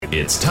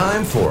It's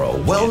time for a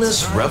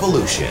Wellness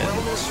Revolution.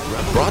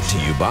 Brought to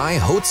you by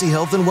Hotze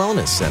Health and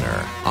Wellness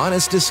Center.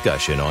 Honest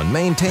discussion on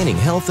maintaining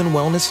health and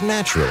wellness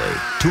naturally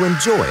to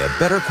enjoy a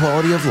better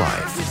quality of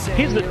life.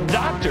 He's the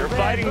doctor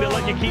fighting to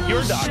let you keep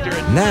your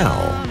doctorate.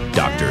 Now,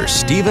 Dr.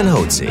 Stephen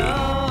Hotze.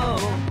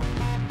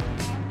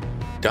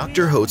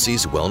 Dr.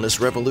 Hotze's Wellness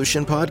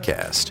Revolution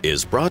podcast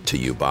is brought to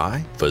you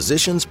by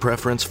Physicians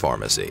Preference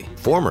Pharmacy,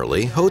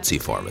 formerly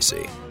Hotze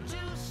Pharmacy.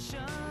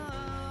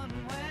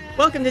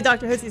 Welcome to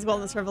Dr. Hotze's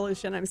Wellness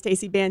Revolution. I'm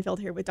Stacey Banfield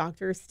here with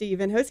Dr.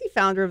 Stephen Hotze,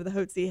 founder of the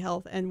Hotze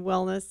Health and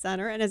Wellness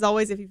Center. And as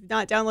always, if you've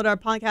not downloaded our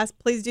podcast,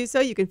 please do so.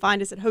 You can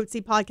find us at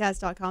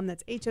hotzepodcast.com.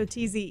 That's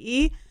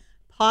HOTZE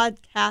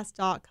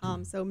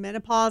podcast.com. So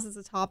menopause is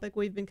a topic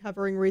we've been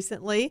covering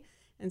recently.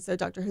 And so,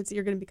 Dr. Hotze,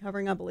 you're going to be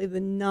covering, I believe, the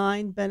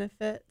 9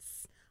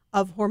 benefits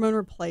of hormone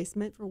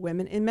replacement for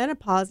women in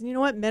menopause. And you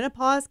know what?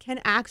 Menopause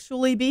can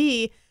actually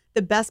be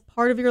the best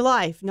part of your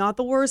life, not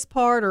the worst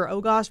part or, oh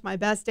gosh, my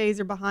best days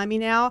are behind me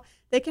now.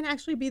 They can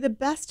actually be the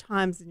best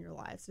times in your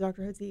life. So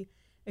Dr. Hotze,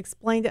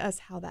 explain to us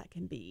how that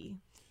can be.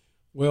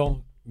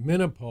 Well,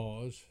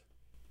 menopause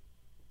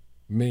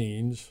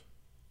means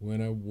when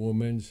a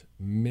woman's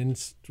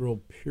menstrual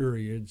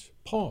periods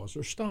pause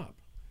or stop.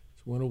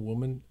 It's when a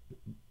woman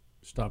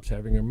stops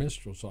having her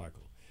menstrual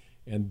cycle.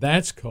 And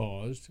that's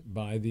caused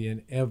by the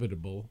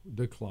inevitable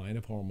decline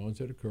of hormones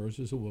that occurs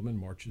as a woman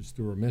marches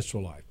through her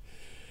menstrual life.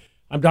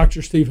 I'm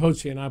Dr. Steve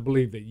Hotze, and I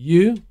believe that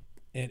you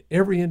and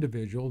every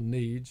individual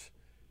needs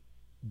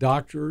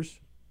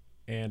doctors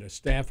and a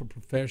staff of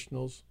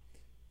professionals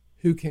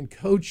who can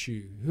coach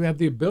you, who have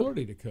the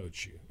ability to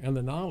coach you, and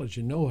the knowledge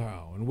and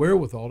know-how and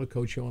wherewithal to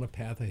coach you on a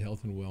path of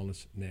health and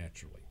wellness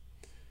naturally.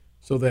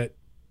 So that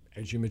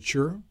as you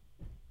mature,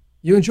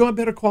 you enjoy a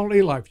better quality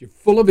of life. You're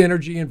full of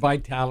energy and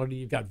vitality.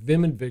 You've got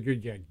vim and vigor.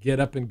 You got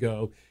get up and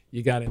go.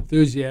 You got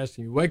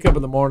enthusiasm. You wake up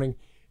in the morning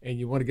and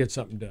you want to get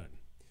something done.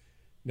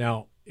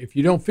 Now, if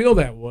you don't feel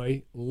that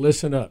way,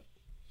 listen up,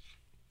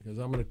 because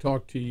I'm going to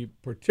talk to you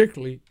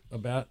particularly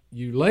about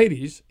you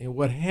ladies and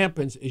what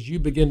happens as you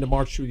begin to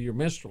march through your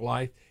menstrual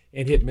life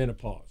and hit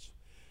menopause.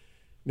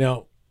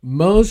 Now,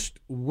 most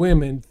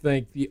women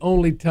think the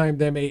only time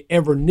they may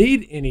ever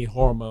need any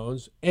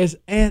hormones is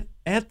at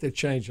the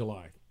change of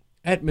life,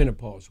 at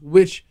menopause,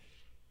 which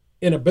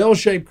in a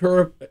bell-shaped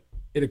curve,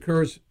 it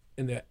occurs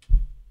in the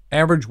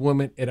average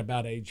woman at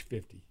about age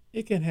 50.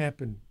 It can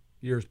happen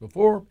years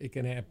before, it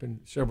can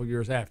happen several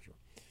years after.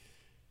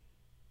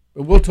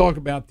 But we'll talk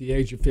about the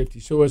age of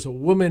 50. So as a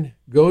woman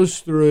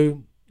goes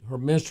through her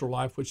menstrual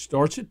life, which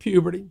starts at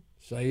puberty,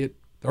 say at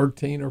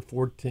 13 or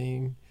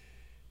 14,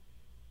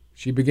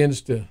 she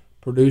begins to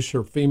produce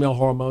her female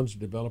hormones,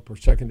 develop her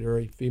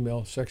secondary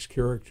female sex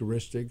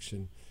characteristics,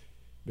 and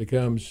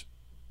becomes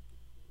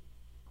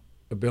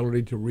have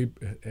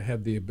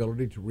the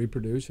ability to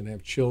reproduce and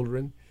have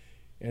children.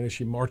 And as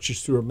she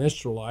marches through her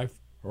menstrual life,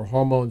 her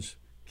hormones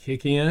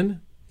kick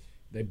in.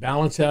 They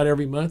balance out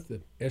every month,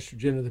 the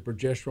estrogen and the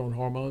progesterone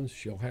hormones.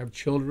 She'll have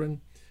children.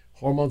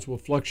 Hormones will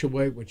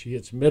fluctuate when she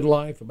hits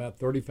midlife, about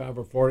 35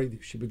 or 40.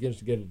 She begins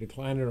to get a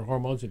decline in her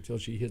hormones until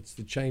she hits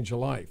the change of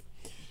life.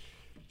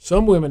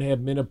 Some women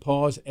have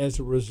menopause as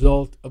a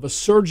result of a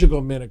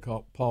surgical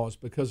menopause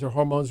because their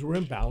hormones were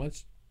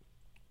imbalanced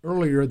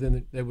earlier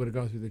than they would have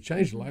gone through the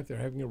change of life. They're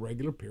having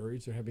irregular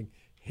periods. They're having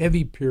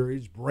heavy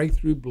periods,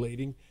 breakthrough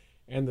bleeding,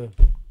 and the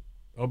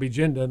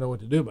OB-GYN doesn't know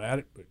what to do about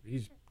it, but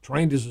he's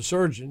trained as a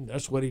surgeon.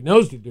 That's what he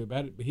knows to do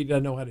about it, but he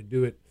doesn't know how to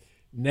do it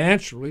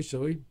naturally,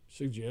 so he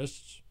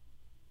suggests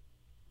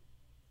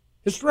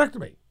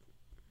hysterectomy.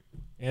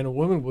 And a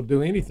woman will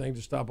do anything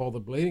to stop all the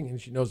bleeding, and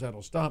she knows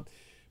that'll stop.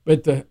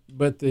 But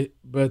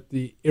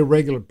the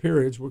irregular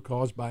periods were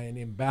caused by an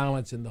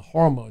imbalance in the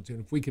hormones, and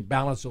if we could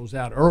balance those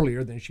out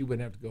earlier, then she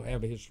wouldn't have to go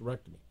have a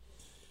hysterectomy.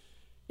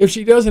 If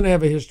she doesn't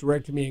have a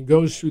hysterectomy and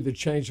goes through the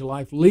change of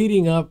life,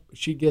 leading up,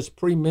 she gets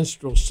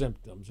premenstrual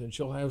symptoms, and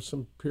she'll have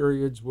some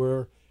periods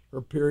where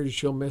her periods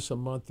she'll miss a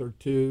month or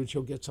two.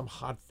 She'll get some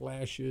hot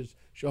flashes.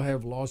 She'll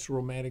have loss of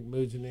romantic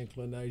moods and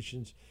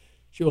inclinations.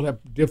 She'll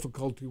have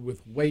difficulty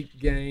with weight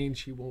gain.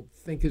 She won't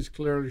think as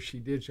clearly as she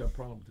did. She'll have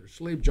problems with her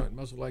sleep, joint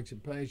muscle aches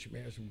and pain. She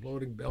may have some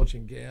bloating,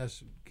 belching,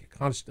 gas,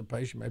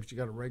 constipation. Maybe she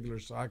got irregular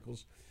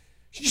cycles.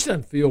 She just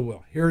doesn't feel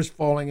well. Hair's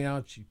falling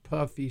out. She's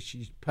puffy.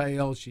 She's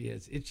pale. She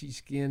has itchy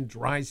skin,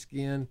 dry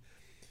skin.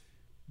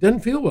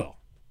 Doesn't feel well.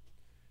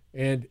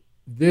 And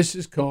this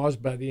is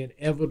caused by the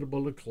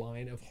inevitable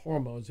decline of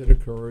hormones that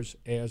occurs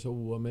as a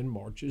woman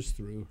marches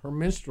through her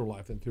menstrual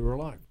life and through her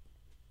life.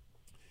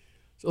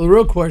 So the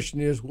real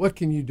question is, what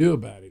can you do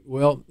about it?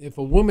 Well, if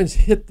a woman's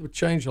hit the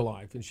change of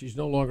life and she's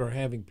no longer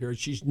having periods,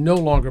 she's no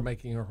longer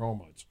making her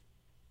hormones.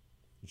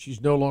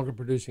 She's no longer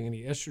producing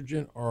any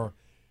estrogen or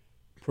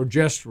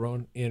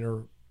progesterone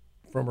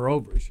from her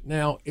ovaries.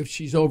 Now, if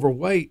she's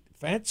overweight,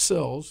 fat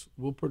cells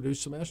will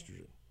produce some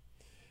estrogen.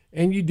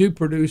 And you do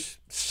produce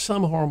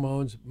some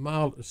hormones,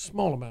 a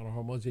small amount of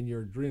hormones in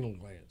your adrenal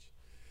glands.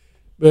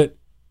 But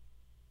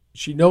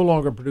she no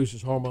longer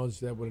produces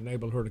hormones that would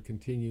enable her to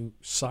continue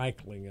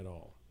cycling at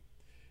all.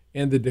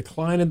 And the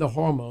decline in the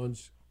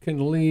hormones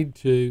can lead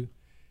to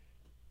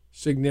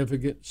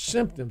significant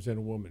symptoms in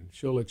a woman.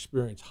 She'll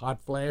experience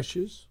hot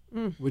flashes,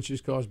 which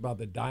is caused by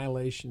the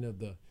dilation of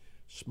the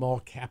small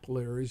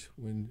capillaries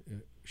when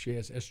she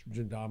has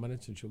estrogen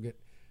dominance, and she'll get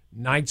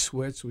night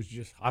sweats, which is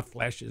just hot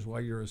flashes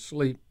while you're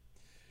asleep.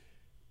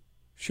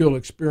 She'll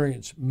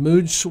experience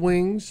mood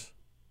swings.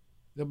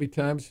 There'll be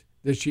times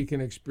that she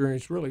can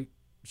experience really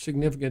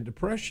significant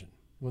depression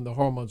when the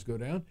hormones go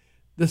down.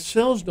 The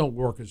cells don't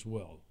work as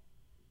well.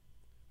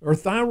 Or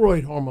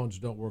thyroid hormones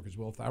don't work as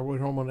well.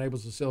 Thyroid hormone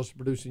enables the cells to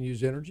produce and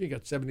use energy. You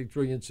got 70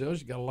 trillion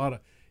cells. You got a lot of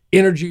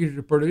energy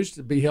to produce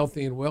to be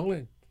healthy and well.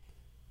 And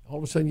all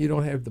of a sudden, you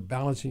don't have the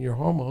balance in your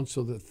hormones,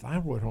 so the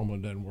thyroid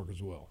hormone doesn't work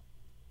as well.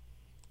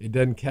 It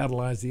doesn't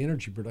catalyze the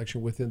energy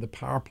production within the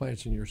power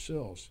plants in your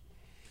cells.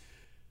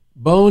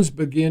 Bones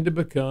begin to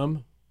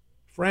become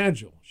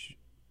fragile.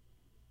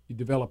 You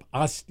develop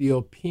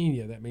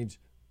osteopenia. That means,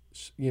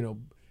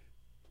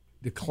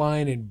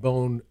 decline in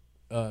bone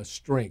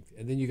strength.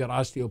 And then you got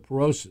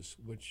osteoporosis,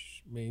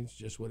 which means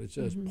just what it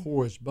says,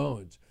 porous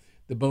bones.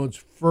 The bones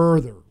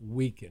further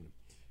weaken,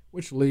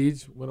 which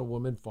leads when a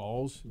woman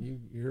falls. You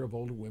hear of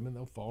older women,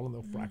 they'll fall and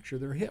they'll fracture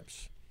their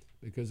hips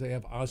because they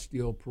have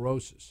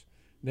osteoporosis.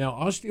 Now,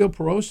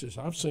 osteoporosis,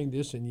 I've seen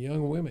this in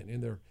young women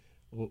in their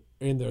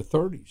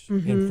 30s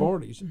and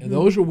 40s, and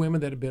those are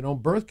women that have been on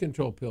birth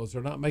control pills.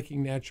 They're not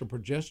making natural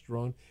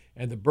progesterone,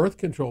 and the birth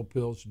control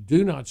pills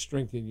do not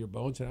strengthen your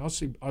bones. And I'll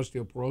see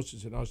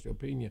osteoporosis and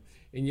osteopenia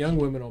in young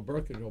women on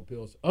birth control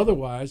pills.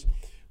 Otherwise,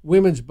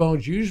 women's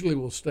bones usually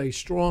will stay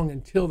strong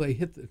until they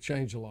hit the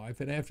change of life,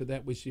 and after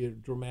that we see a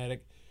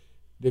dramatic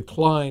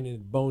decline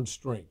in bone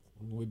strength.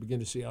 We begin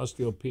to see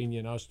osteopenia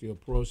and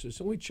osteoporosis,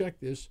 and we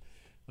check this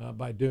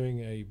by doing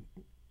a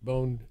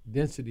bone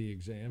density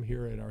exam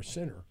here at our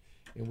center,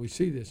 and we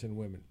see this in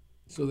women.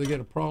 So they get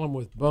a problem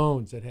with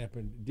bones that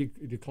happen,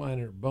 decline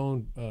in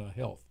bone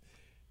health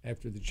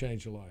after the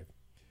change of life.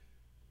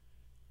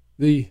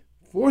 The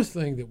fourth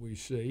thing that we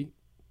see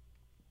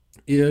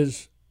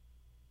is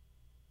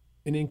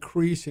an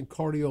increase in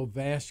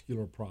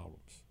cardiovascular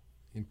problems,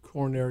 in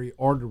coronary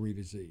artery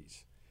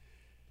disease.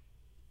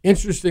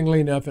 Interestingly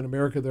enough, in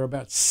America, there are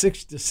about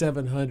 600 to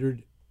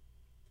 700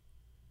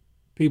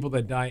 people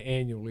that die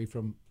annually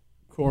from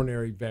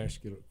coronary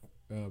vascular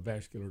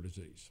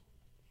disease.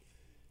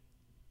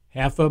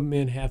 Half of them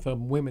men, half of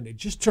them women. It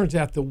just turns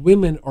out the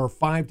women are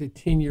 5 to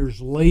 10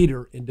 years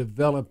later in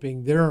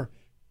developing their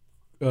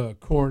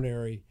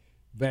coronary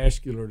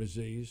vascular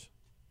disease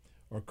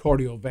or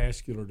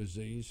cardiovascular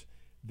disease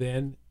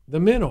than the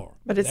men are.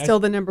 But it's still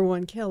the number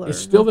one killer. It's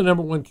still the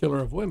number one killer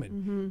of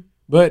women.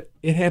 But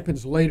it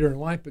happens later in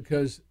life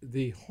because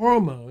the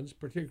hormones,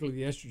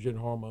 particularly the estrogen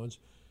hormones,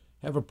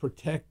 have a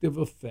protective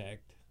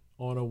effect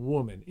on a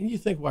woman. And you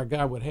think, well, a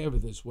guy would have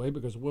it this way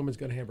because a woman's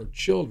going to have her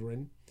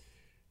children,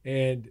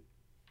 and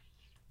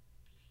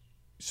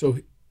so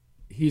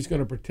he's going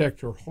to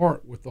protect her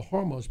heart with the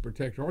hormones,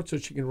 protect her heart so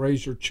she can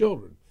raise her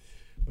children.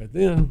 But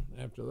then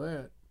after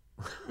that,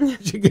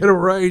 she get them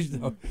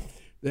raised, the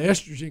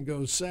estrogen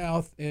goes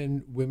south,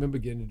 and women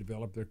begin to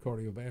develop their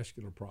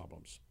cardiovascular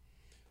problems.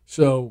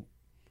 So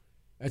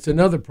that's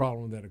another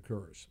problem that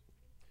occurs.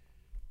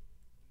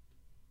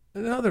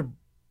 Another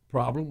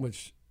problem,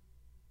 which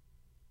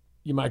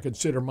you might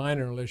consider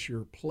minor unless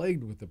you're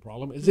plagued with the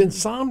problem, is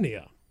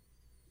insomnia.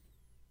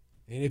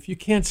 And if you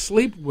can't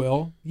sleep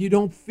well, you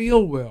don't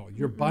feel well.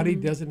 Your body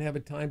doesn't have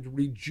a time to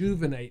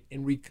rejuvenate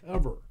and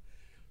recover.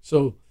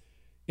 So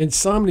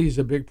insomnia is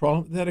a big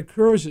problem that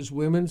occurs as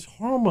women's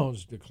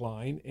hormones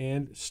decline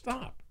and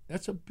stop.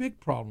 That's a big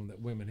problem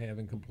that women have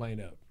and complain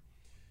of.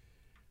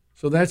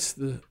 So that's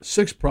the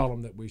sixth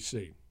problem that we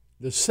see.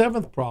 The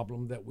seventh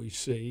problem that we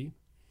see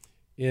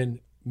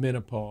in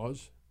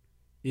menopause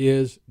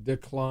is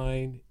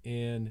decline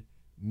in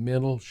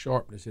mental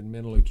sharpness and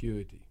mental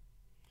acuity.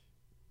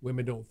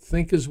 Women don't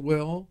think as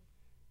well.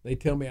 They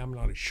tell me I'm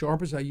not as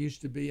sharp as I used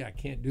to be. I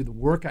can't do the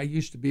work I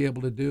used to be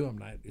able to do. I'm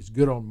not as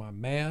good on my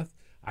math.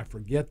 I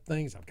forget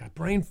things. I've got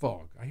brain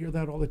fog. I hear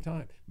that all the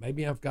time.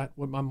 Maybe I've got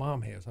what my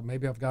mom has.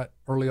 Maybe I've got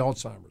early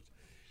Alzheimer's.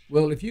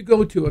 Well, if you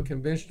go to a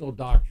conventional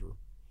doctor,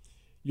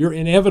 you're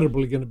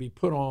inevitably going to be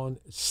put on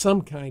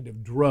some kind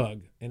of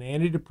drug, an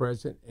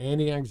antidepressant,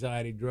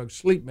 anti-anxiety drug,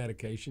 sleep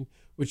medication,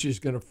 which is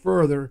going to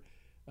further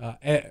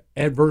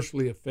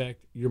adversely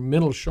affect your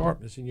mental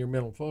sharpness and your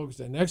mental focus.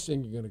 The next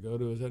thing you're going to go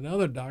to is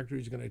another doctor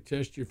who's going to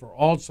test you for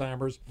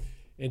Alzheimer's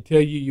and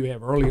tell you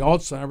have early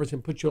Alzheimer's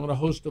and put you on a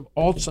host of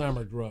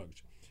Alzheimer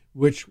drugs,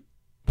 which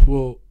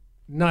will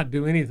not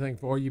do anything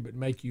for you but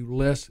make you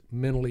less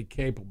mentally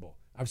capable.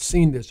 I've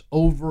seen this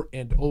over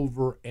and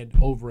over and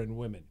over in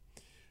women.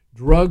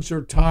 Drugs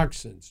are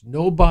toxins.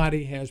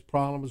 Nobody has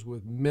problems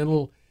with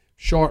mental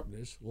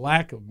sharpness,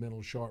 lack of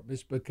mental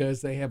sharpness,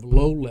 because they have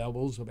low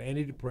levels of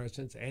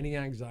antidepressants,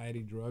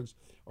 anti-anxiety drugs,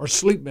 or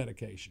sleep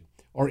medication,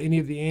 or any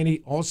of the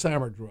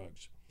anti-Alzheimer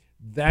drugs.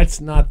 That's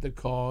not the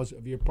cause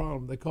of your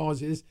problem. The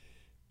cause is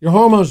your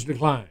hormones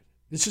decline.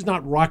 This is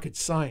not rocket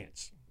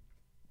science.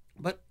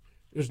 But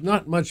there's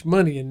not much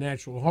money in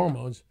natural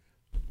hormones,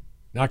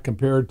 not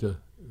compared to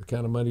the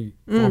kind of money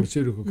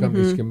pharmaceutical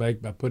companies can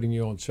make by putting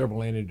you on several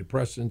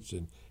antidepressants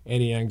and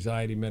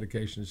anti-anxiety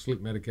medication,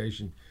 sleep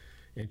medication,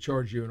 and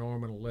charge you an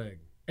arm and a leg.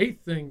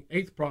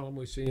 Eighth problem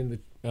we see in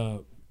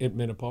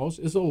menopause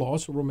is a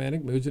loss of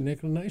romantic moods and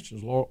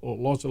inclinations,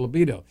 loss of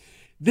libido.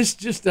 This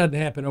just doesn't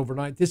happen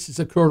overnight. This has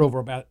occurred over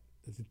about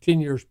 10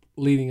 years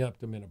leading up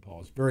to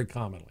menopause, very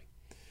commonly.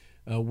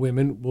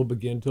 Women will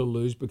begin to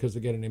lose, because they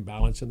get an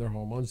imbalance in their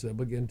hormones, they'll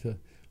begin to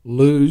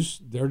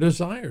lose their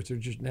desires. They're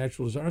just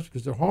natural desires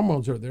because their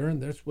hormones are there,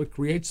 and that's what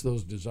creates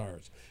those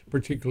desires,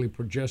 particularly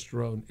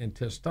progesterone and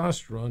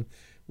testosterone,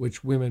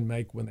 which women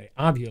make when they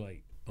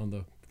ovulate on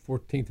the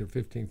 14th or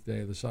 15th day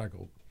of the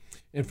cycle.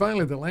 And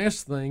finally, the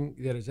last thing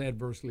that is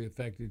adversely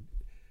affected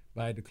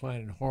by a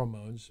decline in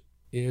hormones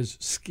is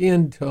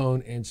skin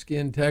tone and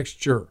skin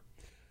texture.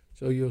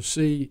 So you'll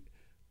see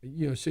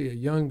a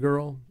young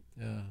girl,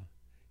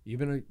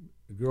 even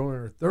a girl in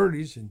her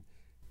 30s, and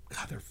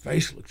God, their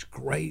face looks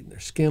great and their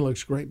skin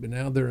looks great, but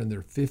now they're in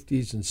their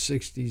 50s and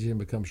 60s and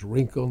becomes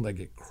wrinkled, and they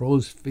get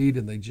crow's feet,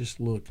 and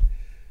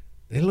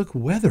they look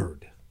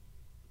weathered.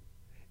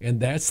 And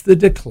that's the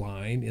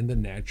decline in the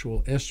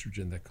natural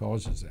estrogen that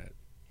causes that.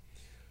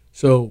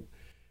 So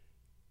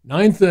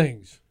 9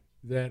 things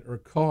that are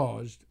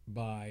caused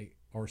by,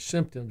 or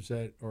symptoms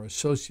that are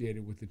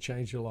associated with the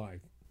change of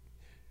life.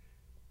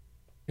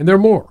 And there are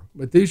more,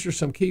 but these are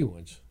some key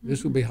ones.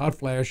 This would be hot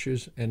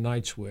flashes and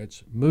night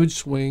sweats, mood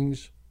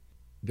swings,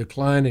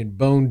 decline in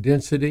bone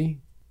density,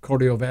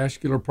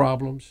 cardiovascular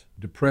problems,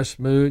 depressed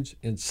moods,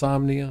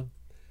 insomnia,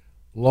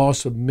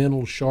 loss of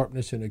mental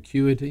sharpness and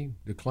acuity,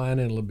 decline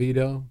in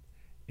libido,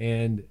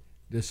 and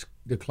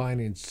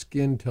decline in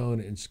skin tone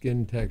and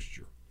skin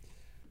texture.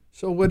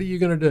 So what are you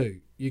going to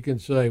do? You can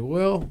say,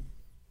 well,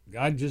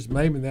 God just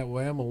made me that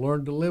way. I'm going to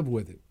learn to live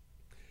with it.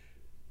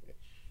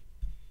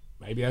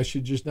 Maybe I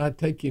should just not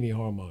take any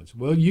hormones.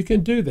 Well, you can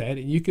do that,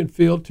 and you can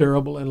feel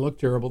terrible and look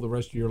terrible the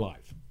rest of your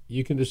life.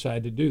 You can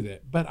decide to do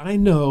that. But I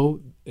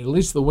know, at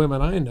least the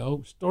women I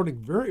know, starting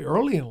very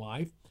early in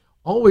life,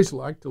 always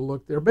like to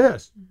look their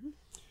best.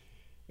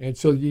 And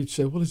so you'd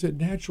say, well, is it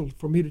natural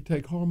for me to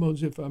take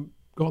hormones if I'm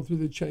going through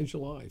the change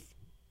of life?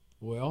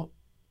 Well,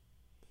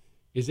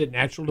 is it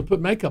natural to put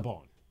makeup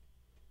on?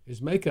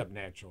 Is makeup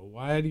natural?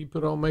 Why do you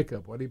put on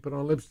makeup? Why do you put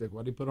on lipstick?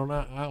 Why do you put on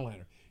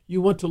eyeliner?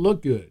 You want to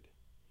look good.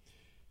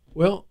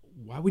 Well,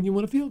 why wouldn't you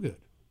want to feel good?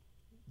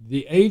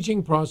 The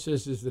aging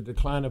process is the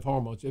decline of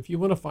hormones. If you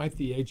want to fight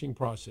the aging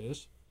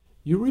process,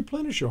 you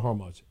replenish your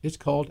hormones. It's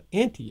called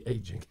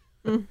anti-aging.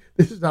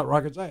 This is not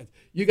rocket science.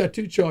 You got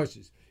 2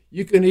 choices.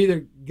 You can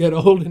either get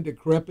old and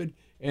decrepit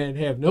and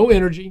have no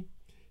energy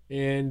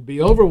and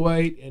be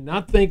overweight and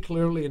not think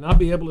clearly and not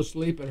be able to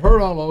sleep and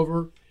hurt all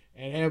over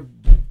and have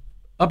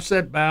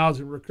upset bowels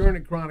and recurrent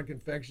and chronic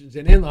infections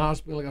and in the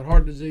hospital, got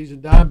heart disease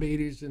and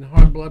diabetes and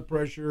high blood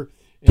pressure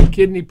and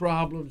kidney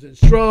problems and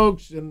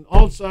strokes and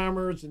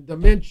Alzheimer's and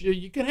dementia.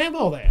 You can have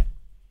all that.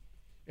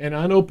 And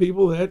I know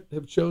people that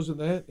have chosen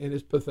that, and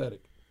it's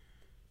pathetic.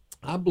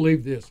 I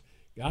believe this.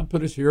 God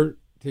put us here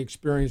to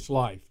experience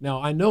life.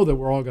 Now, I know that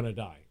we're all going to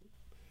die.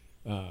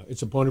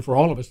 It's appointed for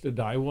all of us to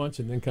die once,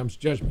 and then comes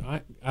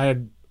judgment.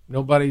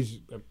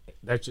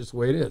 That's just the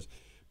way it is.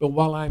 But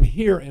while I'm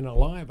here and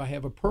alive, I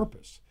have a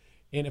purpose.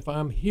 And if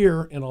I'm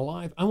here and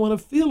alive, I want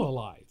to feel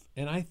alive.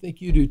 And I think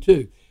you do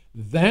too.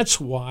 That's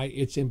why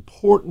it's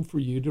important for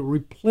you to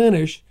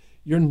replenish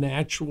your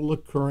natural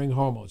occurring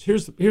hormones.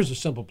 Here's a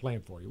simple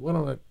plan for you. Why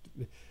don't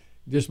I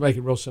just make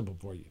it real simple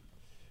for you?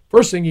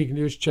 First thing you can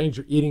do is change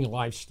your eating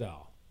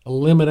lifestyle.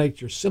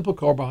 Eliminate your simple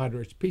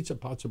carbohydrates, pizza,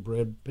 pots of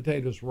bread,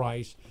 potatoes,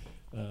 rice,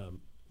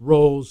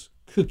 rolls,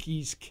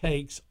 cookies,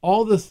 cakes,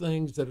 all the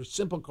things that are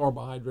simple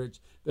carbohydrates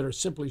that are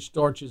simply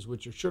starches,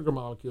 which are sugar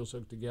molecules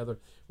hooked together.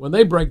 When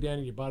they break down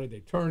in your body, they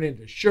turn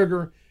into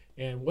sugar.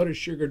 And what does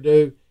sugar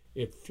do?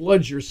 It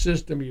floods your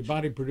system. Your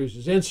body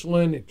produces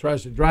insulin. It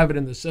tries to drive it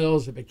in the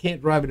cells. If it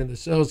can't drive it in the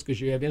cells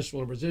because you have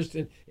insulin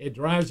resistance, it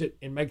drives it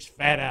and makes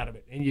fat out of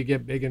it. And you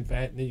get big and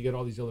fat, and then you get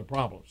all these other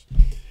problems.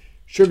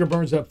 Sugar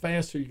burns up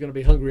fast, so you're going to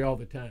be hungry all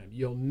the time.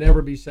 You'll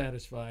never be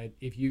satisfied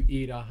if you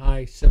eat a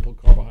high, simple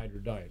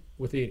carbohydrate diet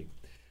with eating.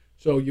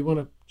 So you want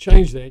to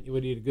change that. You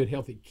want to eat a good,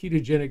 healthy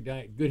ketogenic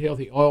diet, good,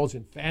 healthy oils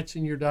and fats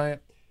in your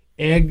diet,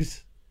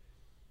 eggs,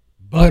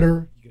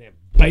 butter. You can have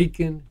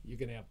bacon. You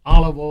can have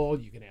olive oil.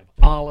 You can have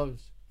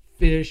olives,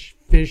 fish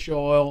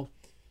oil.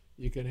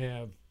 You can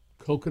have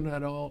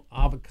coconut oil,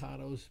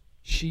 avocados,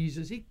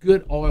 cheeses. Eat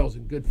good oils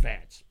and good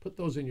fats. Put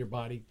those in your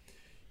body.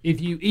 If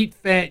you eat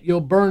fat,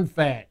 you'll burn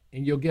fat,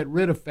 and you'll get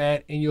rid of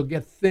fat, and you'll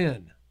get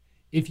thin.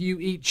 If you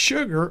eat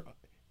sugar,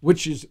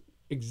 which is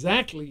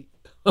exactly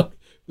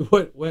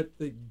what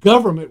the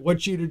government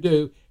wants you to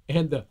do,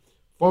 and the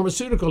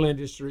pharmaceutical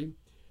industry,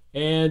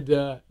 and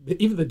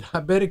even the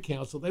Diabetic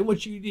Council, they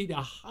want you to eat a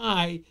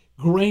high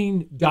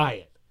grain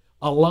diet,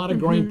 a lot of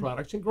grain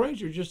products. And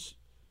grains are just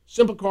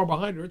simple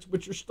carbohydrates,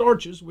 which are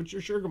starches, which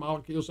are sugar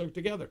molecules hooked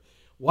together.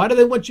 Why do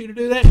they want you to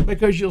do that?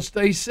 Because you'll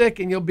stay sick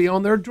and you'll be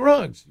on their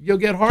drugs. You'll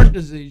get heart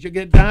disease. You'll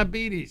get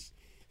diabetes.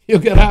 You'll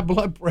get high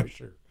blood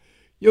pressure.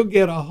 You'll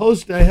get a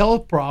host of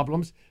health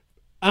problems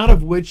out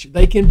of which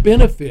they can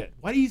benefit.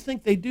 Why do you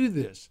think they do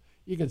this?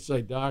 You can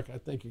say, Doc, I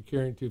think you're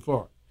carrying too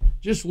far.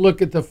 Just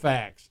look at the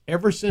facts.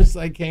 Ever since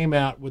they came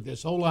out with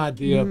this whole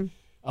idea of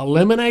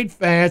eliminate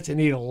fats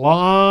and eat a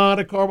lot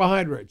of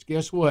carbohydrates,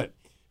 guess what?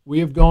 We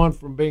have gone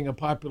from being a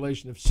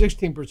population of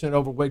 16%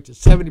 overweight to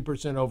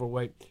 70%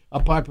 overweight,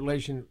 a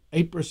population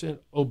 8%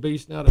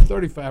 obese now to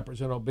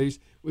 35% obese.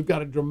 We've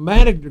got a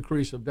dramatic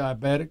decrease of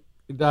diabetes.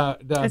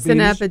 It's an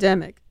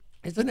epidemic.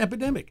 It's an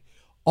epidemic.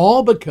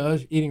 All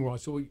because eating wrong.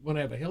 So we want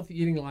to have a healthy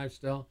eating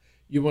lifestyle.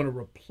 You want to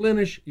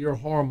replenish your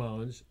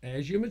hormones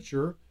as you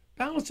mature,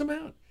 balance them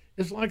out.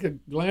 It's like a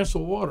glass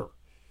of water.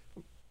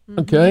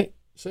 Okay?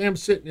 Say I'm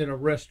sitting in a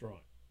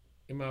restaurant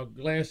and my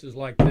glass is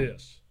like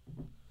this.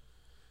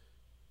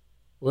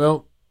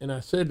 Well, and I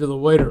said to the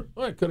waiter,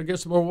 all right, could I get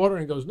some more water?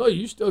 And he goes, no,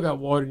 you still got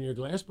water in your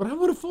glass, but I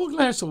want a full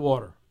glass of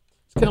water.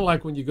 It's kind of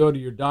like when you go to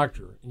your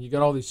doctor and you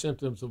got all these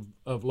symptoms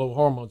of low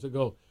hormones. They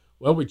go,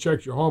 well, we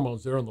checked your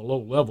hormones. They're on the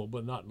low level,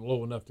 but not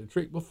low enough to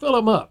treat. Well, fill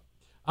them up.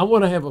 I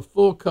want to have a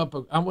full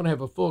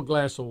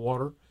glass of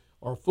water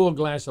or a full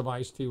glass of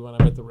iced tea when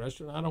I'm at the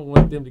restaurant. I don't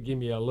want them to give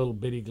me a little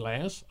bitty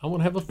glass. I want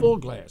to have a full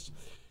glass.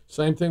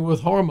 Same thing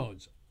with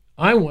hormones.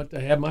 I want to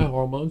have my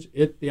hormones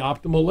at the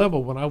optimal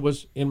level when I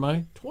was in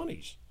my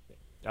 20s.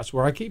 That's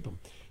where I keep them.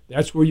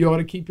 That's where you ought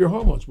to keep your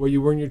hormones, where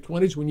you were in your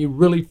 20s when you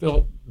really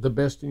felt the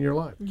best in your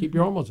life. Keep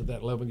your hormones at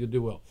that level and you'll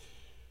do well.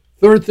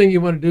 Third thing you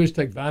want to do is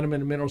take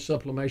vitamin and mineral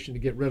supplementation to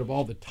get rid of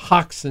all the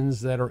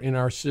toxins that are in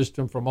our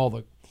system from all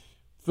the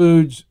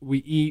foods we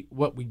eat,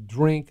 what we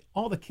drink,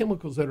 all the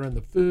chemicals that are in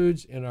the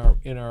foods, in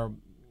our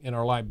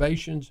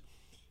libations,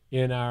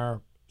 in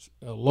our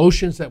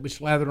lotions that we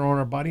slather on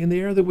our body, in the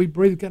air that we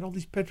breathe. We've got all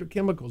these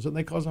petrochemicals, and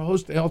they cause a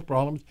host of health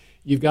problems.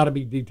 You've got to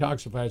be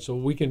detoxified, so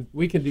we can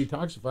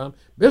detoxify them.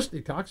 Best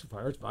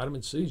detoxifier is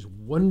vitamin C. Is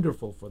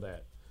wonderful for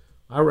that.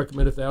 I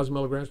recommend 1,000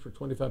 milligrams per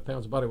 25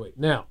 pounds of body weight.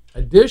 Now,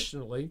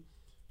 additionally,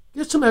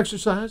 get some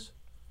exercise.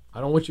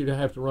 I don't want you to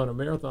have to run a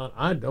marathon.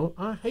 I don't.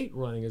 I hate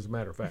running, as a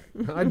matter of fact.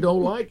 I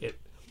don't like it.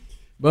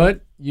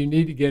 But you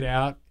need to get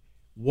out,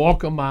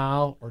 walk a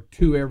mile or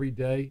two every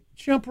day,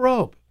 jump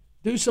rope,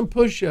 do some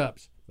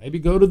push-ups, maybe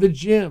go to the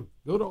gym,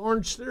 go to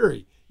Orange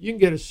Theory. You can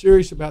get as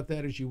serious about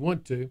that as you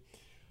want to.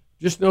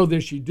 Just know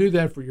this, you do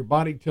that for your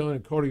body tone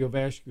and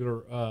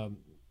cardiovascular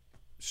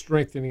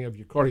strengthening of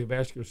your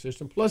cardiovascular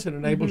system, plus it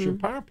enables your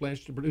power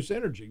plants to produce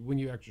energy when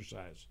you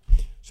exercise.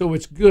 So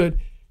it's good.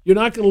 You're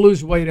not going to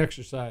lose weight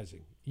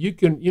exercising. You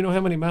know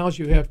how many miles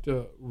you have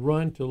to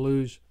run to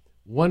lose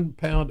 1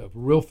 pound of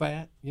real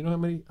fat? You know how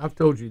many? I've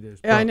told you this.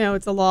 Yeah, I know.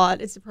 It's a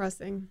lot. It's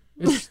depressing.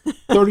 It's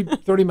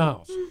 30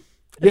 miles.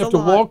 You have to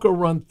walk or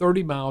run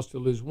 30 miles to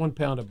lose 1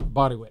 pound of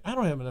body weight. I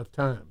don't have enough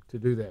time to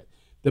do that.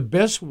 The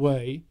best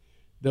way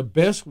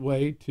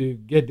to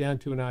get down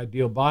to an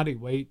ideal body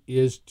weight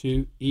is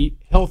to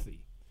eat healthy.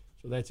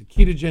 So that's a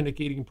ketogenic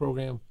eating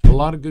program, a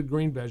lot of good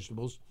green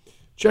vegetables.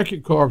 Check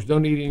your carbs.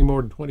 Don't eat any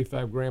more than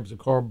 25 grams of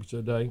carbs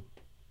a day.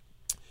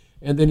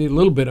 And then eat a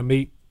little bit of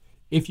meat.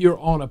 If you're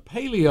on a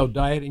paleo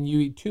diet and you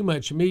eat too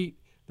much meat,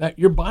 that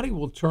your body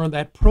will turn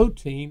that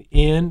protein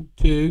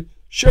into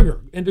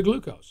sugar, into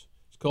glucose.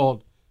 It's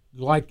called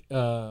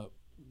glycation,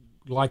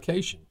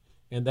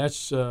 and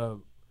that's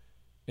it's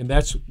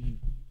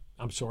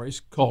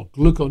called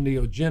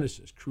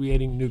gluconeogenesis,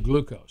 creating new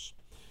glucose,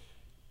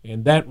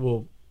 and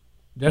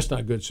that's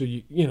not good. So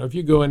if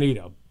you go and eat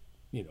a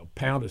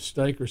pound of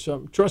steak or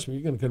something, trust me,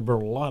 you're going to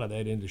convert a lot of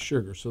that into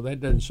sugar. So that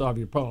doesn't solve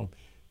your problem.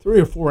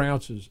 3 or 4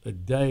 ounces a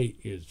day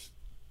is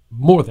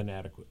more than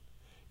adequate.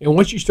 And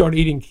once you start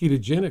eating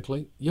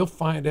ketogenically, you'll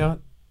find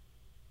out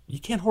you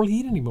can't hardly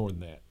eat any more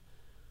than that.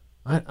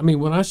 I mean,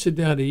 when I sit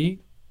down to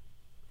eat,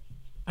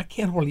 I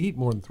can't hardly eat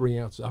more than 3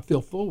 ounces. I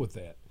feel full with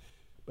that.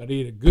 But I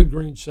eat a good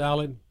green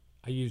salad.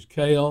 I use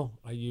kale.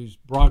 I use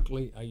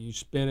broccoli. I use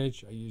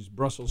spinach. I use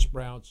Brussels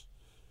sprouts,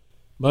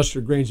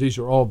 mustard greens. These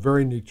are all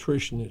very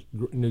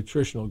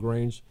nutritional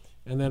greens.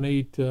 And then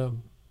I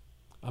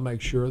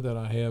make sure that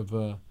I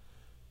have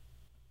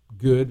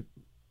good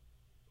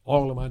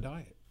oil in my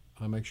diet.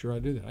 I make sure I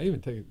do that. I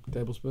even take a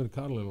tablespoon of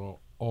cod liver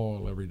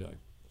oil every day.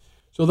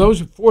 So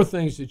those are 4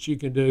 things that you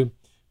can do.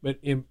 But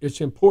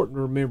it's important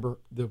to remember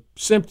the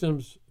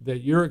symptoms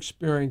that you're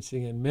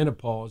experiencing in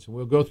menopause, and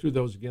we'll go through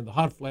those again: the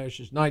hot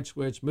flashes, night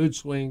sweats, mood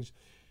swings,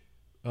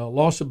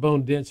 loss of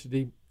bone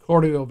density,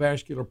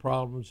 cardiovascular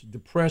problems,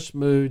 depressed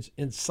moods,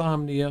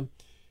 insomnia,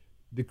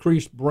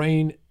 decreased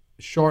brain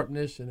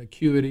sharpness and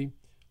acuity,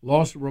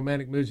 loss of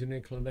romantic moods and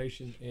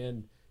inclination,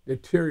 and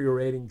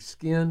deteriorating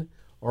skin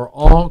are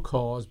all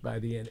caused by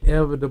the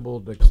inevitable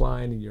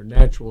decline in your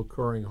natural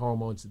occurring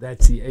hormones.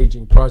 That's the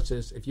aging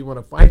process. If you want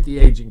to fight the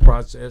aging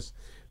process,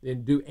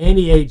 then do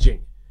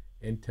anti-aging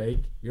and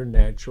take your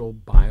natural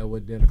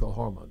bioidentical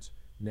hormones.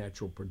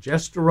 Natural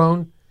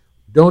progesterone.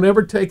 Don't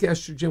ever take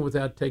estrogen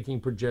without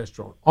taking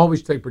progesterone.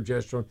 Always take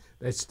progesterone.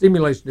 That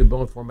stimulates new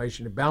bone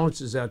formation. It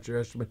balances out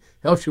your estrogen,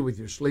 helps you with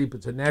your sleep.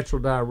 It's a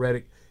natural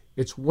diuretic.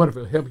 It's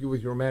wonderful. It'll help you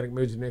with your romantic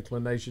moods and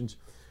inclinations.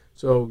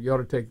 So you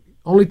ought to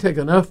only take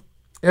enough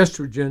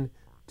estrogen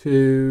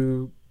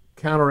to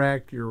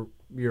counteract your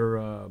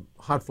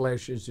hot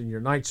flashes and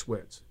your night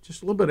sweats.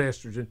 Just a little bit of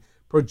estrogen.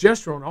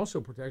 Progesterone also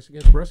protects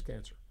against breast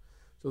cancer.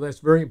 So that's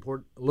very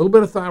important. A little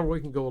bit of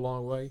thyroid can go a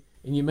long way,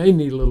 and you may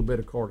need a little bit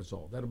of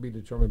cortisol. That'll be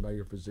determined by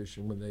your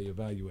physician when they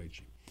evaluate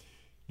you.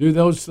 Do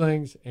those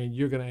things, and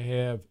you are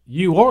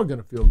going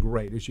to feel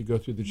great as you go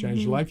through the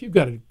change of life. You've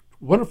got a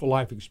wonderful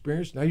life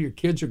experience. Now your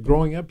kids are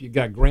growing up. You've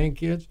got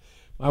grandkids.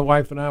 My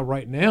wife and I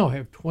right now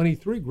have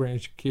 23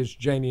 grandkids,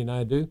 Janie and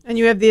I do. And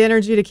you have the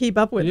energy to keep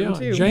up with them,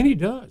 too. Yeah, Janie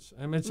does.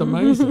 I mean, it's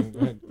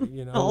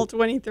amazing. All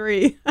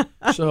 23.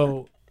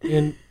 So,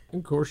 and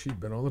of course, she's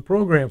been on the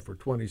program for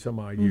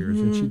 20-some-odd years,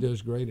 and she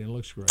does great and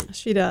looks great.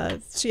 She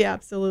does. She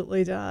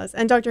absolutely does.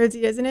 And Dr.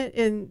 Hotze, isn't it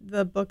in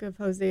the book of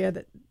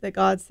Hosea that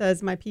God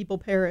says, my people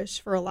perish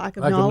for a lack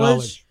of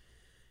knowledge?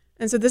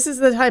 And so this is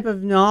the type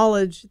of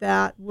knowledge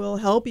that will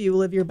help you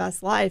live your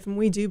best life. And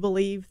we do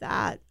believe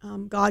that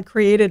God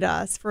created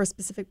us for a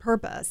specific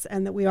purpose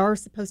and that we are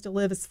supposed to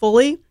live as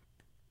fully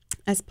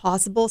as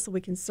possible so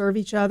we can serve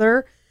each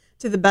other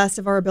to the best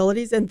of our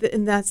abilities. And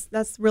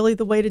that's really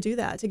the way to do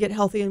that, to get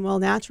healthy and well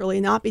naturally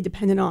and not be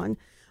dependent on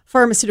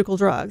pharmaceutical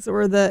drugs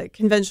or the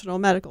conventional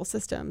medical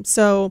system.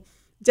 So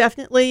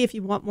definitely, if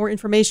you want more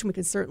information, we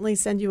can certainly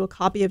send you a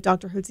copy of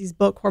Dr. Hotze's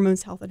book,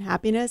 Hormones, Health, and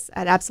Happiness,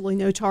 at absolutely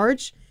no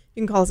charge. You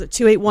can call us at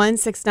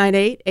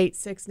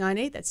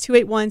 281-698-8698. That's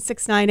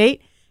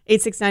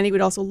 281-698-8698.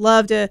 We'd also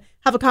love to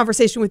have a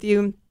conversation with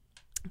you,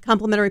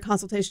 complimentary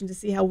consultation to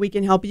see how we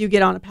can help you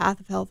get on a path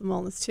of health and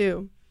wellness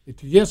too.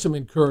 To get some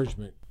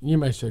encouragement, you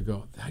may say,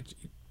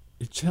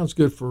 it sounds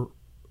good for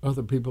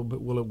other people,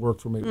 but will it work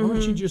for me? Why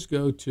don't you just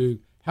go to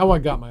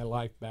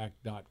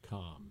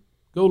howigotmylifeback.com.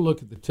 Go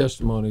look at the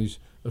testimonies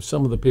of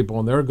some of the people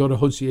on there. Go to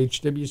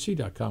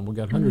HotzeHWC.com. We've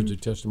got hundreds of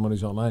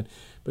testimonies online.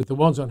 But the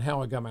ones on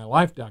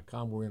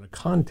howigotmylife.com, we're in a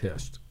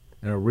contest,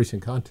 in a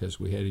recent contest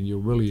we had, and you'll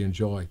really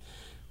enjoy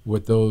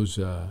what those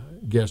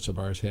guests of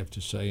ours have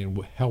to say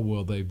and how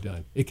well they've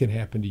done. It can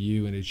happen to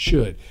you, and it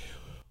should.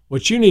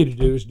 What you need to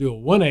do is do a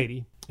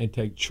 180 and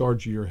take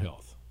charge of your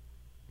health.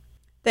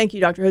 Thank you,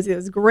 Dr. Hotze. That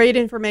was great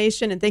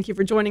information, and thank you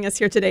for joining us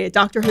here today at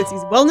Dr.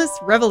 Hotze's Wellness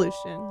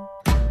Revolution.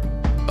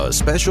 A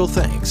special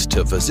thanks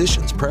to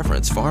Physicians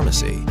Preference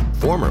Pharmacy,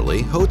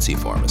 formerly Hotze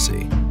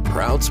Pharmacy,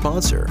 proud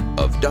sponsor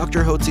of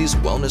Dr. Hotze's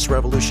Wellness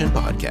Revolution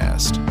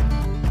podcast.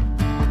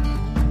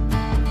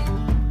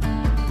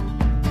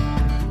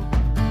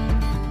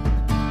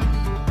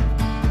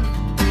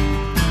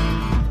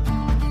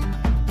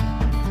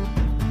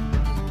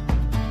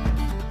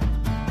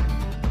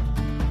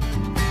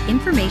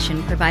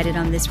 Information provided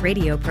on this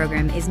radio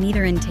program is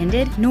neither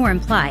intended nor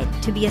implied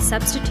to be a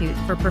substitute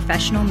for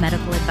professional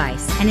medical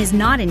advice and is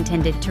not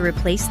intended to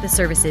replace the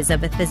services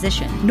of a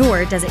physician,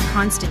 nor does it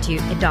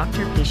constitute a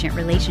doctor-patient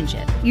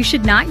relationship. You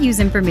should not use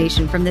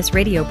information from this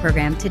radio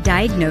program to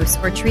diagnose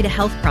or treat a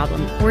health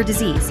problem or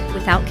disease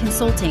without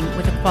consulting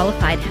with a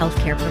qualified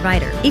healthcare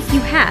provider. If you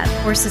have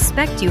or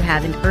suspect you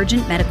have an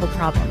urgent medical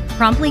problem,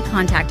 promptly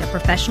contact a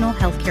professional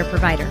healthcare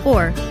provider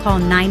or call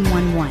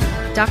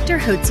 911. Dr.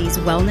 Hotze's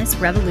Wellness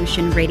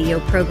Revolution radio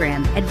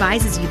program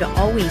advises you to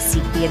always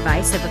seek the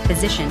advice of a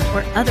physician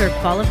or other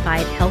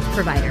qualified health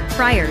provider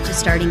prior to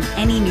starting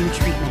any new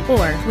treatment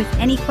or with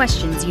any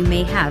questions you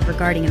may have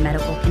regarding a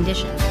medical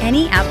condition.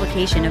 Any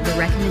application of the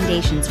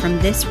recommendations from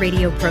this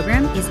radio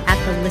program is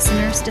at the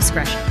listener's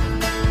discretion.